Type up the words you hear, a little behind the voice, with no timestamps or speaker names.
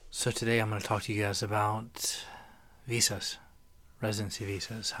So today I'm going to talk to you guys about visas, residency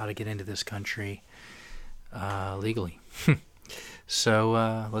visas, how to get into this country legally.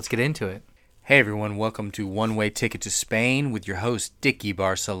 So let's get into it. Hey everyone, welcome to One Way Ticket to Spain with your host Dicky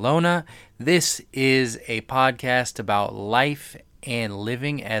Barcelona. This is a podcast about life and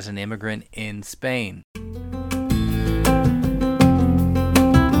living as an immigrant in Spain.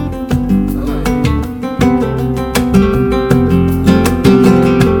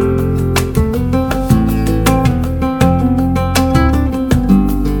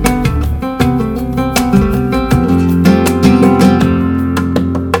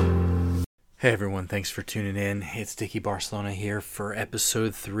 Hey everyone, thanks for tuning in. It's Dicky Barcelona here for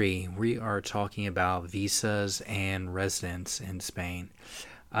episode 3. We are talking about visas and residence in Spain.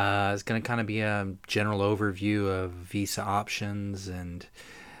 It's going to kind of be a general overview of visa options, and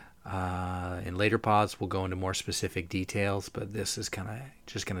in later pods we'll go into more specific details, but this is kind of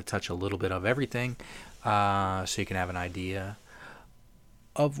just going to touch a little bit of everything so you can have an idea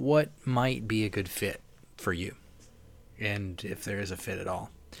of what might be a good fit for you, and if there is a fit at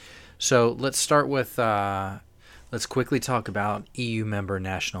all. So let's start with, let's quickly talk about EU member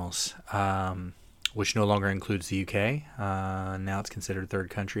nationals, which no longer includes the UK. Now it's considered third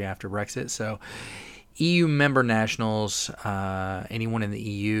country after Brexit. So EU member nationals, anyone in the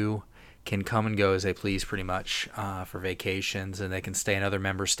EU can come and go as they please pretty much for vacations, and they can stay in other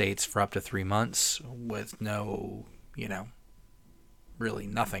member states for up to 3 months with no, really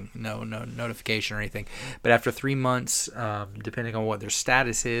nothing, no notification or anything. But after 3 months, depending on what their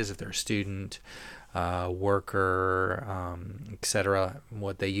status is, if they're a student, worker, etc.,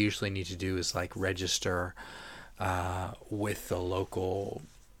 what they usually need to do is like register with the local,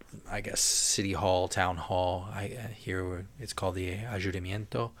 I guess, city hall, town hall. Here it's called the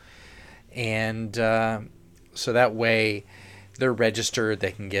Ayuntamiento. And so that way they're registered,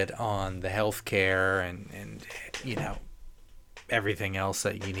 they can get on the healthcare and everything else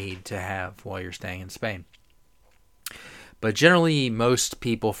that you need to have while you're staying in Spain. But generally, most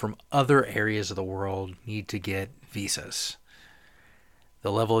people from other areas of the world need to get visas.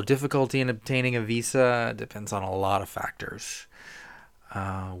 The level of difficulty in obtaining a visa depends on a lot of factors.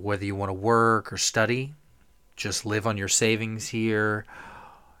 Whether you want to work or study, just live on your savings here.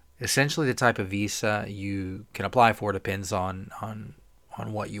 Essentially, the type of visa you can apply for depends on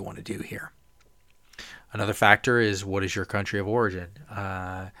what you want to do here. Another factor is, what is your country of origin?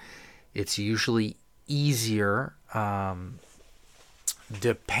 It's usually easier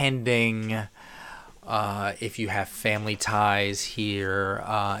depending if you have family ties here,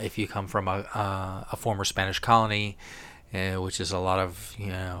 if you come from a former Spanish colony, which is a lot of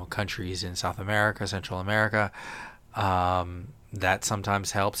countries in South America, Central America. That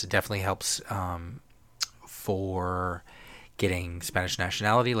sometimes helps. It definitely helps for getting Spanish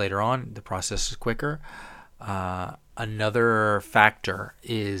nationality later on. The process is quicker. Another factor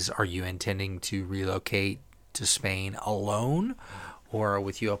is, are you intending to relocate to Spain alone, or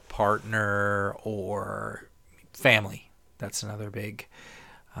with you a partner or family? That's another big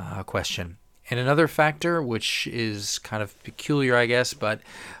question. And another factor, which is kind of peculiar, I guess, but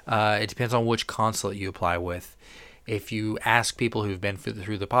it depends on which consulate you apply with. If you ask people who've been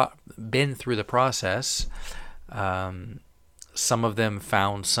through the process, some of them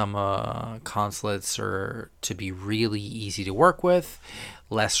found some consulates to be really easy to work with,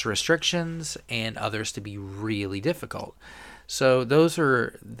 less restrictions, and others to be really difficult. So those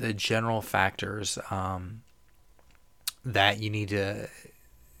are the general factors that you need to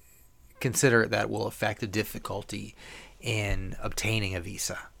consider that will affect the difficulty in obtaining a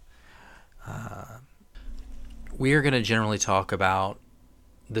visa. We are going to generally talk about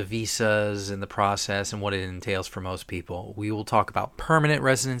the visas and the process and what it entails for most people. We will talk about permanent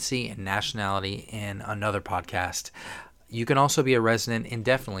residency and nationality in another podcast. You can also be a resident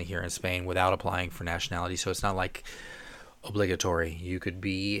indefinitely here in Spain without applying for nationality, so it's not like obligatory. You could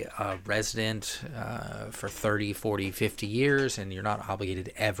be a resident for 30, 40, 50 years, and you're not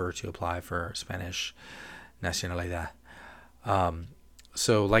obligated ever to apply for Spanish nacionalidad.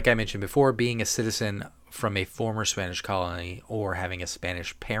 So like I mentioned before, being a citizen from a former Spanish colony, or having a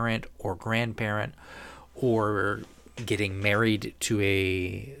Spanish parent or grandparent, or getting married to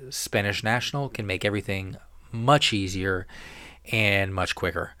a Spanish national can make everything much easier and much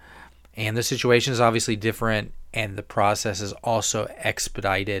quicker. And the situation is obviously different, and the process is also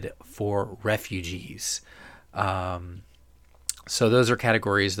expedited for refugees. So those are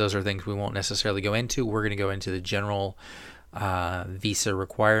categories. Those are things we won't necessarily go into. We're going to go into the general visa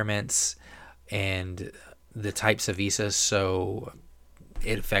requirements and the types of visas, so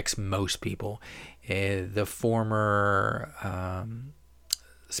it affects most people. The former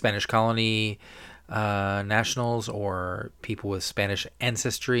Spanish colony nationals or people with Spanish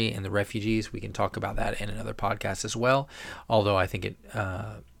ancestry and the refugees. We can talk about that in another podcast as well, although I think it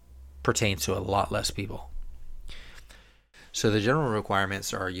pertains to a lot less people. So the general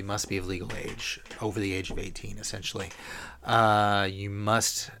requirements are you must be of legal age, over the age of 18, essentially. You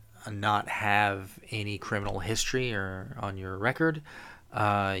must not have any criminal history or on your record.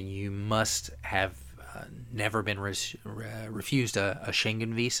 You must have never been refused a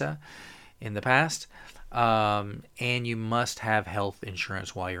Schengen visa in the past. And you must have health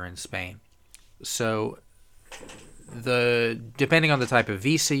insurance while you're in Spain. So depending on the type of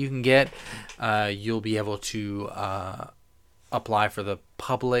visa you can get, you'll be able to apply for the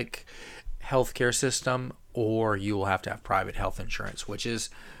public healthcare system, or you will have to have private health insurance, which is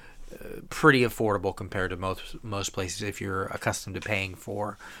pretty affordable compared to most places if you're accustomed to paying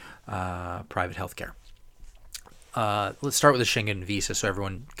for private healthcare. Let's start with the Schengen visa so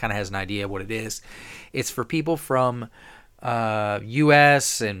everyone kind of has an idea what it is. It's for people from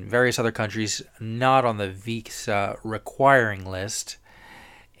U.S. and various other countries not on the visa requiring list.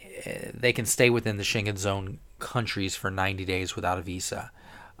 They can stay within the Schengen zone countries for 90 days without a visa.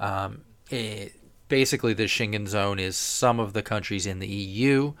 Basically, the Schengen zone is some of the countries in the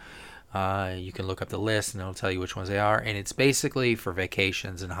EU. You can look up the list and it'll tell you which ones they are. And it's basically for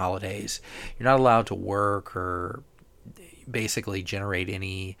vacations and holidays. You're not allowed to work or basically generate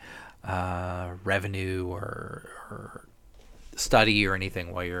any revenue or study or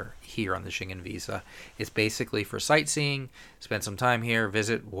anything while you're here on the Schengen visa. It's basically for sightseeing, spend some time here,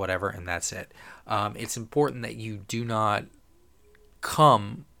 visit, whatever, and that's it. It's important that you do not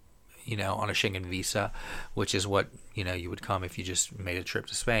come, on a Schengen visa, which is what, you would come if you just made a trip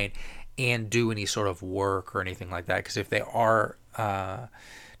to Spain, and do any sort of work or anything like that. Because if they are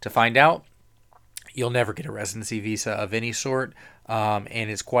to find out, you'll never get a residency visa of any sort. And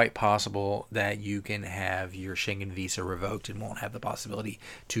it's quite possible that you can have your Schengen visa revoked and won't have the possibility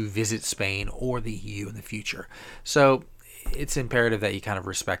to visit Spain or the EU in the future. So it's imperative that you kind of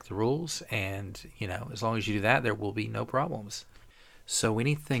respect the rules. And, as long as you do that, there will be no problems. So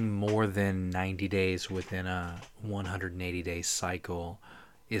anything more than 90 days within a 180-day cycle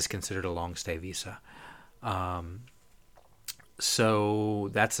is considered a long stay visa. So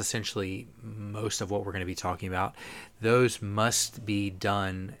that's essentially most of what we're going to be talking about. Those must be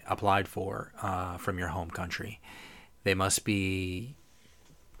applied for from your home country. They must be,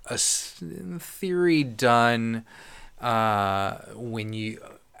 in theory, done when you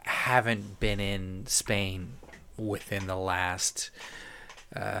haven't been in Spain within the last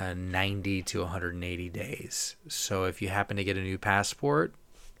 90 to 180 days. So if you happen to get a new passport,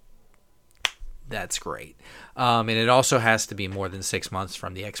 that's great. And it also has to be more than 6 months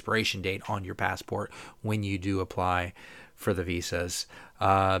from the expiration date on your passport when you do apply for the visas.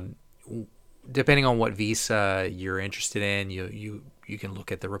 Depending on what visa you're interested in, you can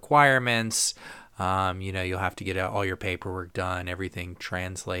look at the requirements. You'll have to get all your paperwork done, everything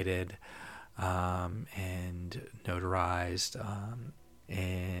translated and notarized,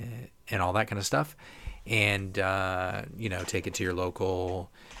 and all that kind of stuff. And, take it to your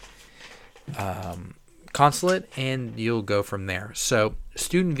local consulate, and you'll go from there. So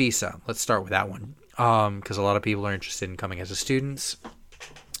student visa, let's start with that one, because a lot of people are interested in coming as a student.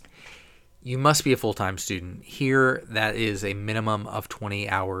 You must be a full-time student. Here, that is a minimum of 20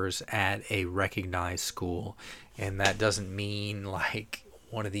 hours at a recognized school, and that doesn't mean like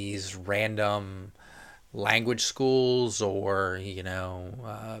one of these random language schools or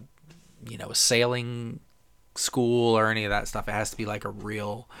a sailing school or any of that stuff. It has to be like a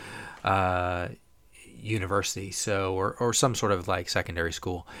real university, or some sort of like secondary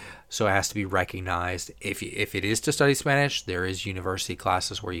school. So it has to be recognized. If it is to study Spanish, there is university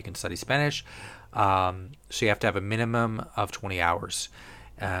classes where you can study Spanish. So you have to have a minimum of 20 hours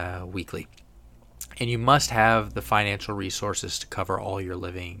weekly. And you must have the financial resources to cover all your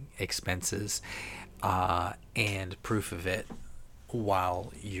living expenses and proof of it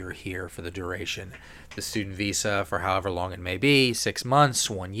while you're here for the duration. The student visa, for however long it may be, 6 months,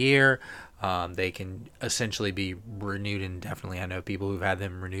 1 year, they can essentially be renewed indefinitely. I know people who've had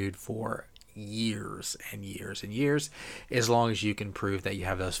them renewed for years and years and years, as long as you can prove that you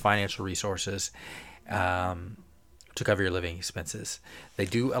have those financial resources to cover your living expenses. They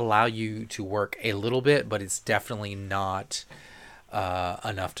do allow you to work a little bit, but it's definitely not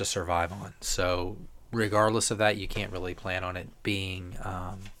enough to survive on. So regardless of that, you can't really plan on it being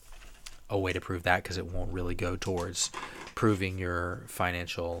a way to prove that, because it won't really go towards proving your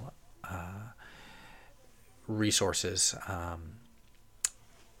financial resources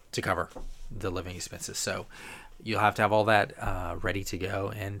to cover the living expenses. So You'll have to have all that ready to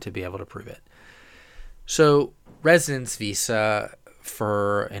go and to be able to prove it. So residence visa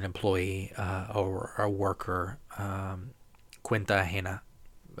for an employee or a worker, cuenta ajena.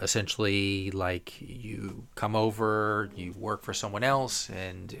 Essentially, like, you come over, you work for someone else,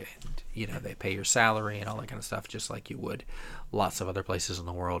 and they pay your salary and all that kind of stuff, just like you would lots of other places in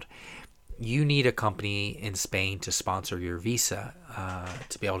the world. You need a company in Spain to sponsor your visa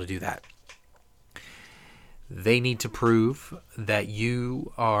to be able to do that. They need to prove that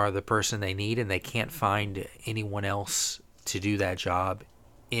you are the person they need, and they can't find anyone else to do that job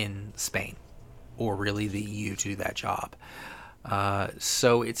in Spain, or really the EU to do that job.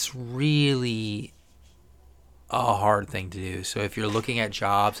 So it's really a hard thing to do. So if you're looking at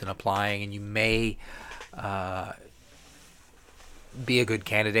jobs and applying, and you may be a good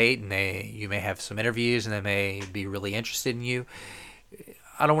candidate, and you may have some interviews, and they may be really interested in you,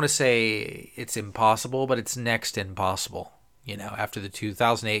 I don't want to say it's impossible, but it's next to impossible. After the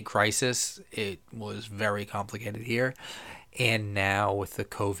 2008 crisis, it was very complicated here. And now with the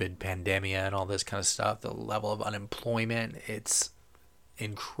COVID pandemic and all this kind of stuff, the level of unemployment, it's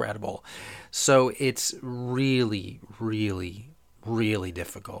incredible. So it's really, really, really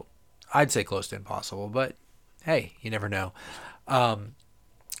difficult. I'd say close to impossible, but hey, you never know.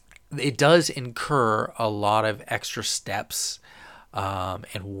 It does incur a lot of extra steps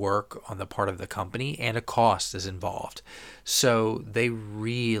and work on the part of the company, and a cost is involved. So they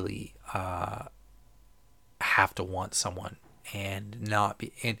really have to want someone and not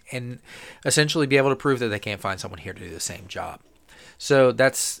be and essentially be able to prove that they can't find someone here to do the same job. So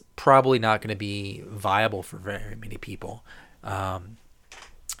that's probably not going to be viable for very many people.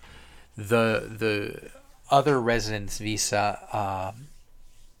 The other residence visa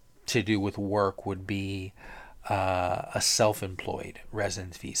to do with work would be a self-employed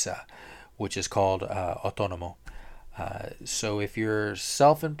residence visa, which is called autónomo. So if you're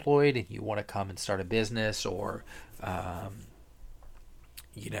self-employed and you want to come and start a business, or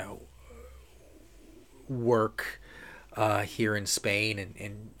work here in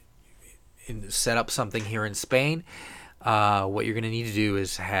Spain and set up something here in Spain, what you're going to need to do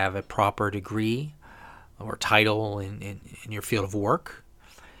is have a proper degree or title in your field of work.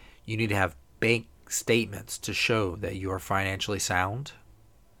 You need to have bank statements to show that you are financially sound,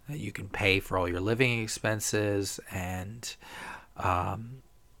 that you can pay for all your living expenses, and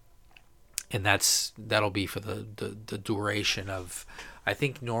that'll be for the duration of, I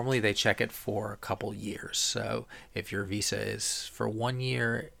think normally they check it for a couple years. So if your visa is for 1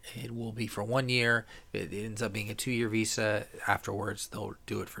 year, it will be for 1 year. If it ends up being a 2-year visa, afterwards they'll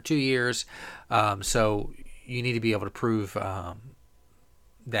do it for 2 years. So you need to be able to prove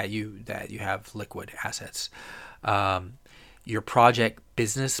that you have liquid assets. Your project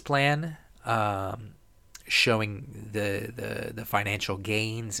business plan, showing the financial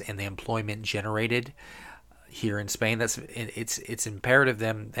gains and the employment generated here in Spain. It's imperative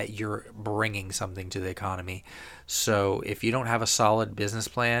then that you're bringing something to the economy. So if you don't have a solid business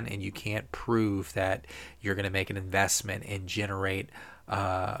plan and you can't prove that you're going to make an investment and generate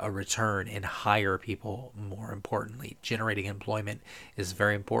a return and hire people, more importantly, generating employment is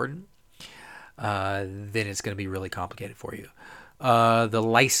very important, then it's going to be really complicated for you. The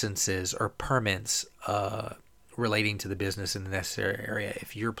licenses or permits relating to the business in the necessary area.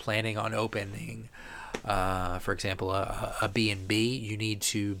 If you're planning on opening, for example, a B&B, you need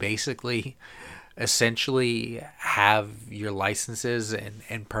to basically essentially have your licenses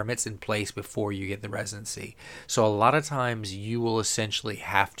and permits in place before you get the residency. So a lot of times you will essentially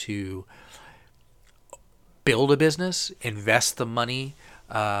have to build a business, invest the money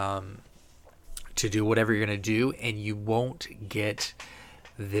to do whatever you're going to do, and you won't get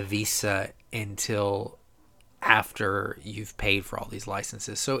the visa until after you've paid for all these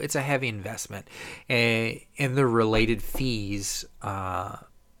licenses. So it's a heavy investment, and the related fees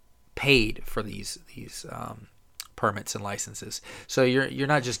paid for these permits and licenses. So you're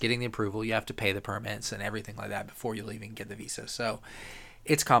not just getting the approval; you have to pay the permits and everything like that before you'll even get the visa. So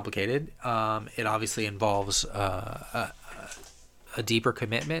it's complicated. It obviously involves a deeper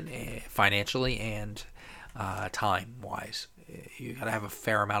commitment financially and time-wise. You got to have a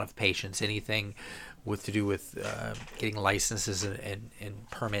fair amount of patience. Anything to do with getting licenses and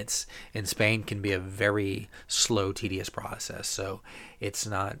permits in Spain can be a very slow, tedious process. So it's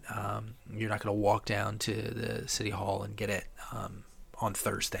not you're not going to walk down to the city hall and get it on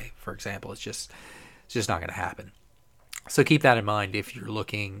Thursday, for example. It's just not going to happen. So keep that in mind if you're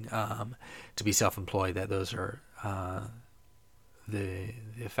looking to be self-employed. That those are the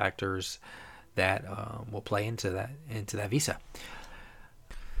factors that will play into that visa.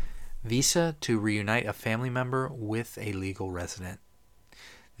 Visa to reunite a family member with a legal resident.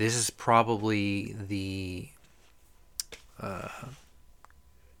 This is probably the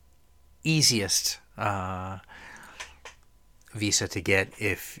easiest visa to get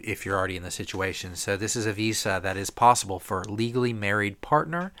if you're already in the situation. So this is a visa that is possible for a legally married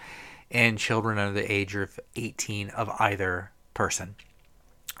partner and children under the age of 18 of either person.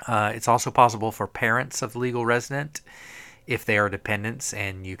 It's also possible for parents of the legal resident if they are dependents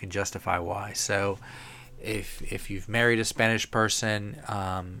and you can justify why. So if you've married a Spanish person,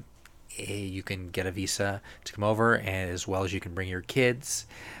 you can get a visa to come over, and as well as you can bring your kids.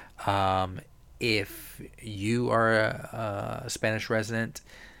 If you are a Spanish resident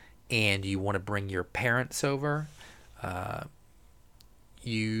and you want to bring your parents over,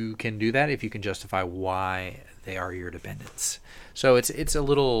 you can do that if you can justify why they are your dependents. So it's a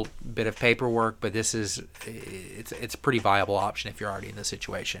little bit of paperwork, but it's a pretty viable option if you're already in the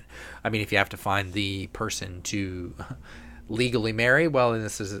situation. I mean, if you have to find the person to legally marry, well, then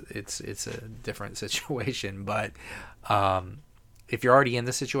it's a different situation. But if you're already in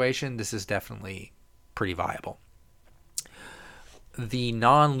the situation, this is definitely pretty viable. The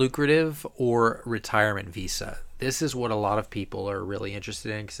non-lucrative or retirement visa. This is what a lot of people are really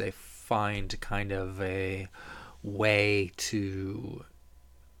interested in because they find kind of a way to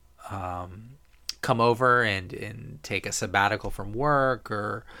come over and take a sabbatical from work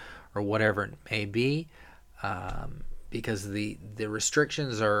or whatever it may be, because the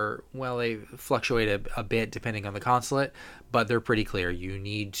restrictions are, well, they fluctuate a bit depending on the consulate, but they're pretty clear. You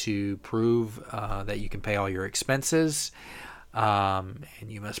need to prove that you can pay all your expenses. And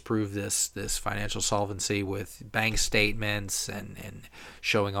you must prove this financial solvency with bank statements and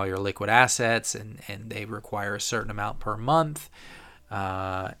showing all your liquid assets, and they require a certain amount per month,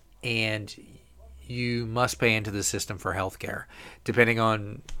 and you must pay into the system for healthcare depending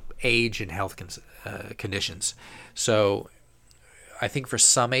on age and health conditions. So I think for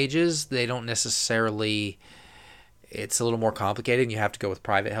some ages they don't necessarily, it's a little more complicated and you have to go with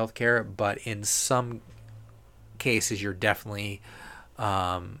private healthcare, but in some cases you're definitely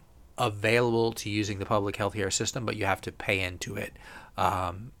available to using the public healthcare system, but you have to pay into it,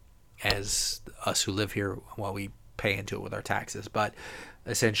 as us who live here, well, we pay into it with our taxes, but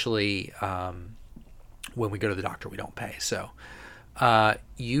essentially when we go to the doctor we don't pay. So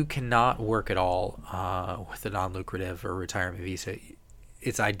you cannot work at all with a non-lucrative or retirement visa.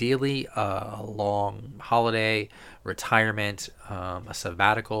 It's ideally a long holiday, retirement, a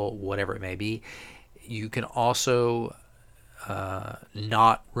sabbatical, whatever it may be. You can also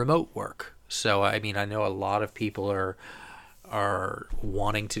not remote work. So, I mean, I know a lot of people are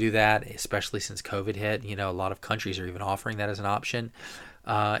wanting to do that, especially since COVID hit. You know, a lot of countries are even offering that as an option.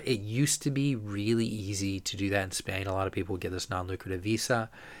 It used to be really easy to do that in Spain. A lot of people would get this non-lucrative visa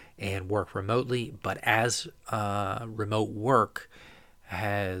and work remotely. But as remote work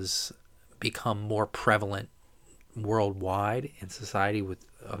has become more prevalent worldwide in society with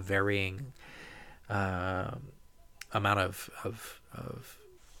a varying amount of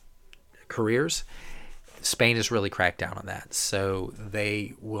careers, Spain has really cracked down on that. So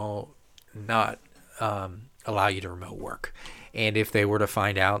they will not allow you to remote work. And if they were to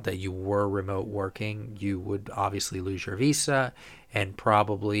find out that you were remote working, you would obviously lose your visa and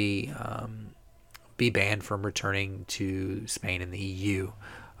probably be banned from returning to Spain and the EU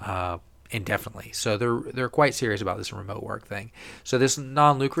indefinitely. So they're quite serious about this remote work thing. So this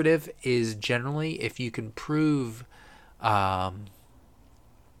non-lucrative is generally if you can prove that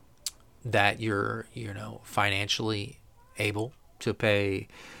you're financially able to pay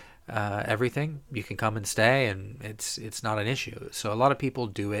everything, you can come and stay, and it's not an issue. So a lot of people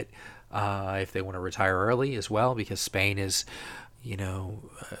do it if they want to retire early as well, because Spain is,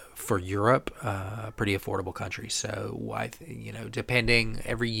 for Europe, a pretty affordable country. So depending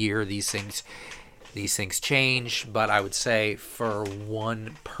every year, these things change, but I would say for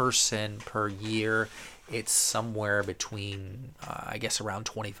one person per year, it's somewhere between, I guess, around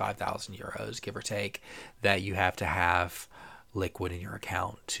 25,000 euros, give or take, that you have to have liquid in your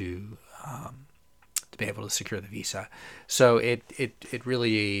account to be able to secure the visa. So it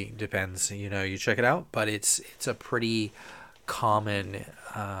really depends. You check it out, but it's a pretty common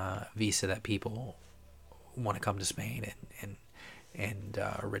visa that people want to come to Spain and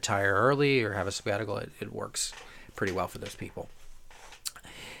retire early or have a sabbatical. It works pretty well for those people.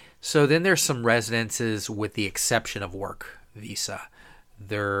 So then there's some residences with the exception of work visa.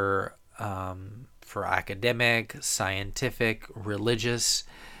 They're for academic, scientific, religious.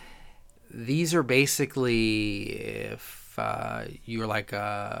 These are basically if you're like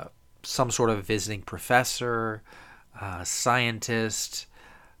some sort of visiting professor, scientist,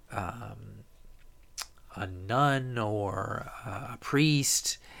 a nun or a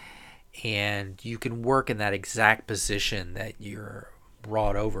priest, and you can work in that exact position that you're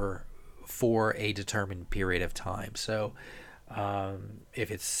brought over for a determined period of time. So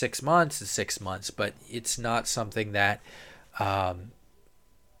if it's 6 months, it's 6 months, but it's not something that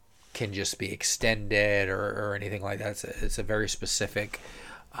can just be extended or anything like that. It's a very specific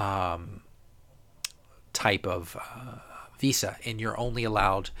type of visa, and you're only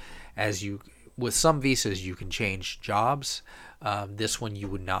allowed with some visas you can change jobs. This one you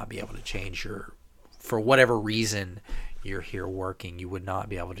would not be able to change for whatever reason you're here working, you would not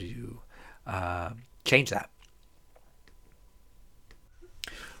be able to change that.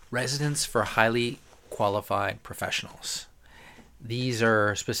 Residence for highly qualified professionals. These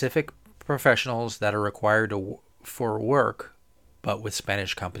are specific professionals that are required for work, but with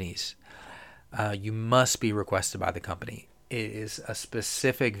Spanish companies. You must be requested by the company. It is a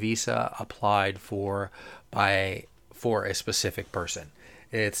specific visa applied for a specific person.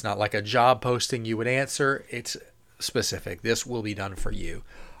 It's not like a job posting you would answer. It's specific. This will be done for you.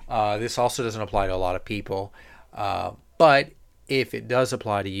 This also doesn't apply to a lot of people, but if it does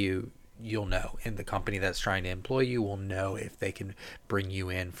apply to you, you'll know, and the company that's trying to employ you will know if they can bring you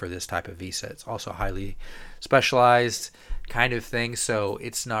in for this type of visa. It's also highly specialized kind of thing, so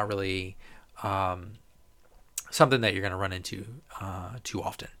it's not really something that you're going to run into too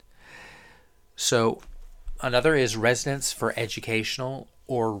often. So another is residence for educational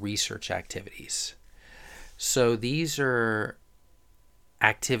or research activities. So these are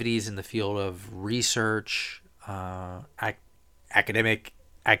activities in the field of research, academic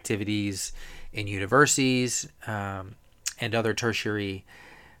activities in universities and other tertiary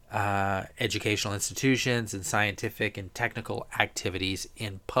educational institutions, and scientific and technical activities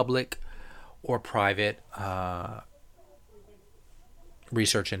in public or private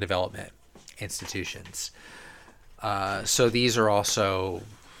research and development institutions. So these are also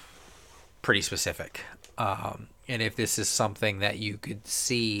pretty specific. And if this is something that you could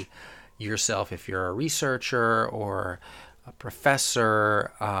see yourself, if you're a researcher or a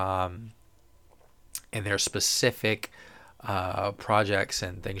professor, and there's specific projects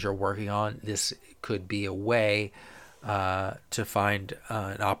and things you're working on, this could be a way to find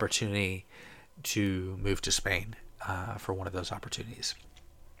an opportunity to move to Spain for one of those opportunities.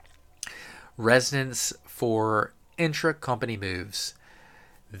 Residence for intra-company moves.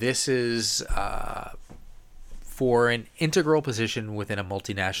 This is for an integral position within a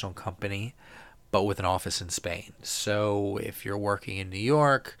multinational company, but with an office in Spain. So if you're working in New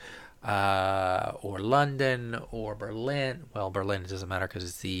York or London or Berlin, well, Berlin doesn't matter because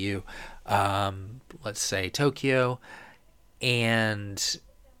it's the EU, let's say Tokyo, and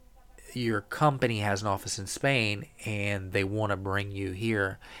your company has an office in Spain and they want to bring you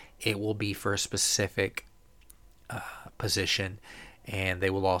here, it will be for a specific position, and they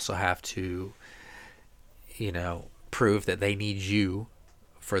will also have to, prove that they need you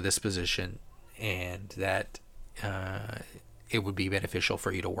for this position, and that it would be beneficial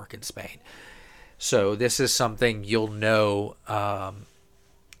for you to work in Spain. So this is something you'll know,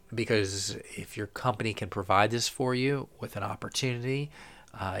 because if your company can provide this for you with an opportunity,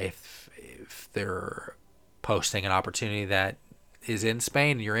 if they're posting an opportunity that is in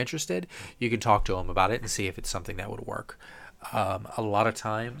Spain and you're interested, you can talk to them about it and see if it's something that would work. A lot of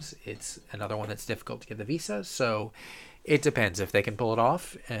times it's another one that's difficult to get the visa, so it depends if they can pull it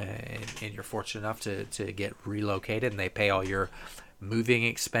off, and you're fortunate enough to get relocated and they pay all your moving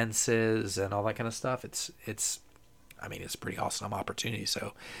expenses and all that kind of stuff. It's a pretty awesome opportunity,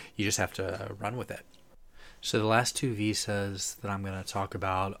 so you just have to run with it. So the last two visas that I'm going to talk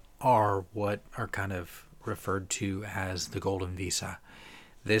about are what are kind of referred to as the golden visa.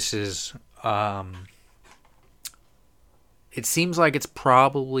 This is it seems like it's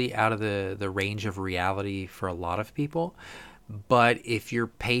probably out of the range of reality for a lot of people, but if you're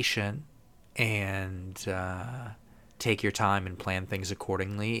patient and take your time and plan things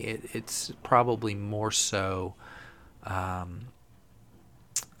accordingly, it's probably more so a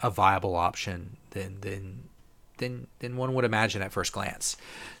viable option than one would imagine at first glance.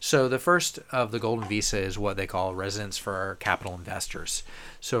 So the first of the golden visa is what they call residence for capital investors.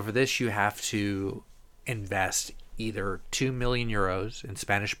 So for this, you have to invest either 2 million euros in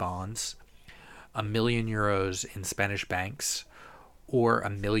Spanish bonds, 1 million euros in Spanish banks, or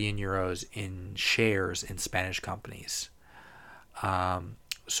 1 million euros in shares in Spanish companies.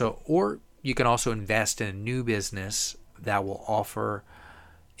 Or you can also invest in a new business that will offer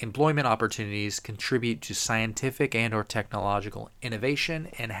employment opportunities, contribute to scientific and or technological innovation,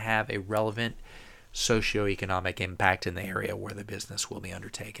 and have a relevant socioeconomic impact in the area where the business will be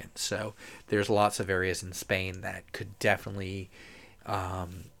undertaken. So there's lots of areas in Spain that could definitely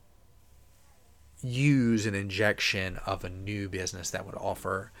use an injection of a new business that would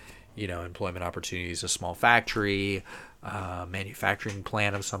offer, employment opportunities, a small factory, manufacturing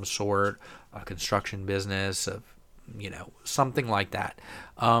plant of some sort, a construction business of, something like that.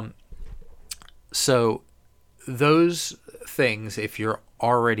 So those things, if you're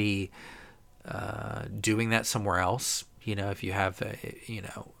already doing that somewhere else, if you have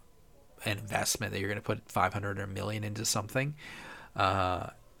an investment that you're going to put 500 or a million into something,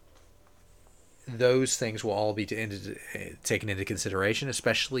 those things will all be taken into consideration,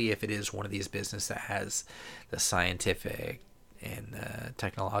 especially if it is one of these businesses that has the scientific and the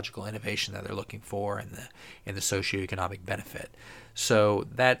technological innovation that they're looking for, and the socioeconomic benefit. So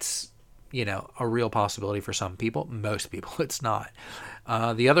that's a real possibility for some people. Most people, it's not.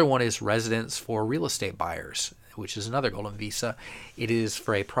 The other one is residence for real estate buyers, which is another golden visa. It is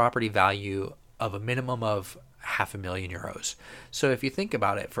for a property value of a minimum of €500,000. So if you think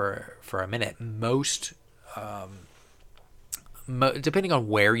about it for a minute, most depending on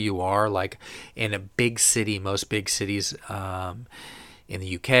where you are, like in a big city, most big cities in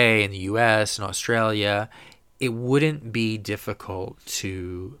the UK, in the US, in Australia, it wouldn't be difficult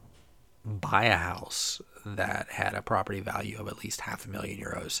to buy a house that had a property value of at least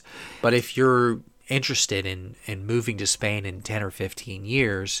 €500,000. But if you're interested in moving to Spain in 10 or 15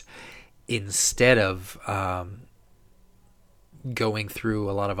 years, instead of going through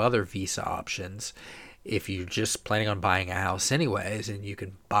a lot of other visa options, if you're just planning on buying a house anyways, and you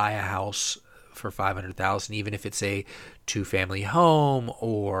can buy a house for $500,000, even if it's a 2-family home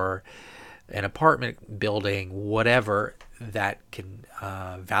or an apartment building, whatever, that can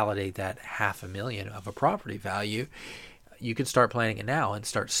validate that $500,000 of a property value, you can start planning it now and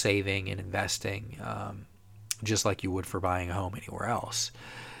start saving and investing just like you would for buying a home anywhere else.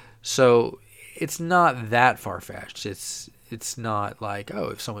 So it's not that far-fetched. It's not like,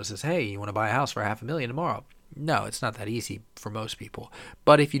 if someone says, hey, you want to buy a house for $500,000 tomorrow? No, it's not that easy for most people.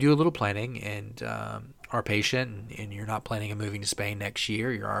 But if you do a little planning and are patient, and you're not planning on moving to Spain next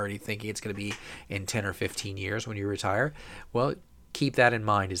year, you're already thinking it's going to be in 10 or 15 years when you retire, well, keep that in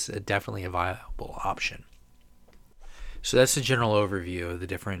mind. It's definitely a viable option. So that's a general overview of the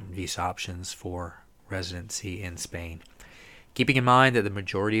different visa options for residency in Spain. Keeping in mind that the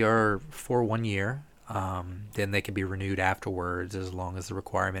majority are for 1 year, then they can be renewed afterwards as long as the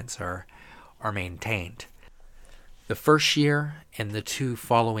requirements are maintained. The first year and the 2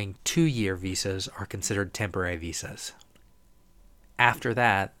 following 2-year visas are considered temporary visas. After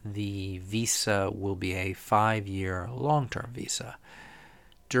that, the visa will be a 5-year long-term visa.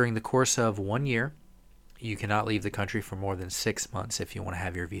 During the course of 1 year, you cannot leave the country for more than 6 months if you want to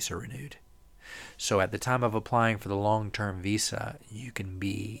have your visa renewed. So at the time of applying for the long-term visa, you can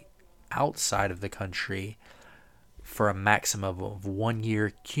be outside of the country for a maximum of 1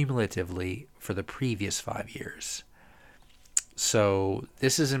 year cumulatively for the previous 5 years. So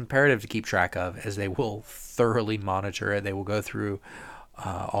this is imperative to keep track of, as they will thoroughly monitor it. They will go through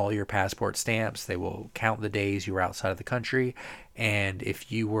all your passport stamps. They will count the days you were outside of the country. And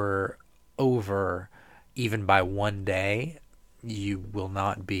if you were over even by 1 day, you will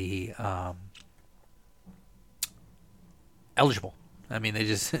not be eligible. I mean,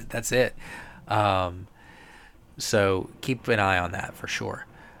 that's it. So keep an eye on that for sure.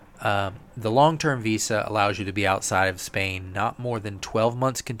 The long-term visa allows you to be outside of Spain not more than 12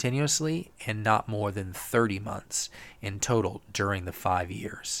 months continuously and not more than 30 months in total during the 5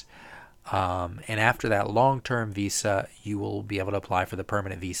 years. And after that long-term visa, you will be able to apply for the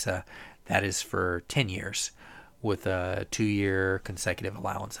permanent visa. That is for 10 years with a 2-year consecutive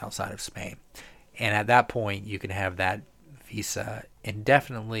allowance outside of Spain. And at that point, you can have that visa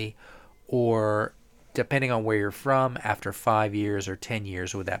indefinitely, or depending on where you're from, after 5 years or 10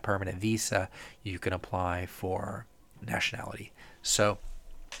 years with that permanent visa, you can apply for nationality. So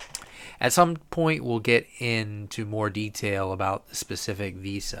at some point, we'll get into more detail about the specific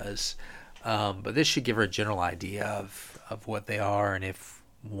visas, but this should give her a general idea of what they are and if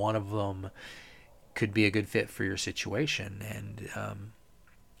one of them could be a good fit for your situation and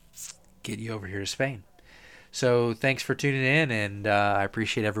get you over here to Spain. So thanks for tuning in, and I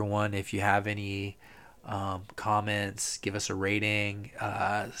appreciate everyone. If you have any comments, give us a rating,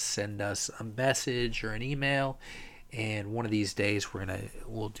 send us a message or an email, and one of these days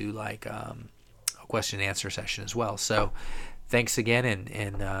we'll do like a question and answer session as well. So thanks again,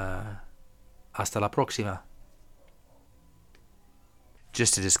 and hasta la próxima.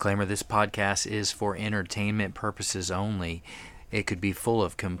 Just a disclaimer, this podcast is for entertainment purposes only. It could be full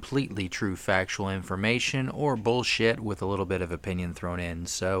of completely true factual information or bullshit with a little bit of opinion thrown in.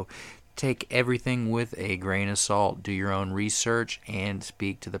 So take everything with a grain of salt, do your own research, and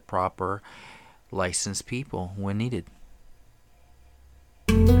speak to the proper licensed people when needed.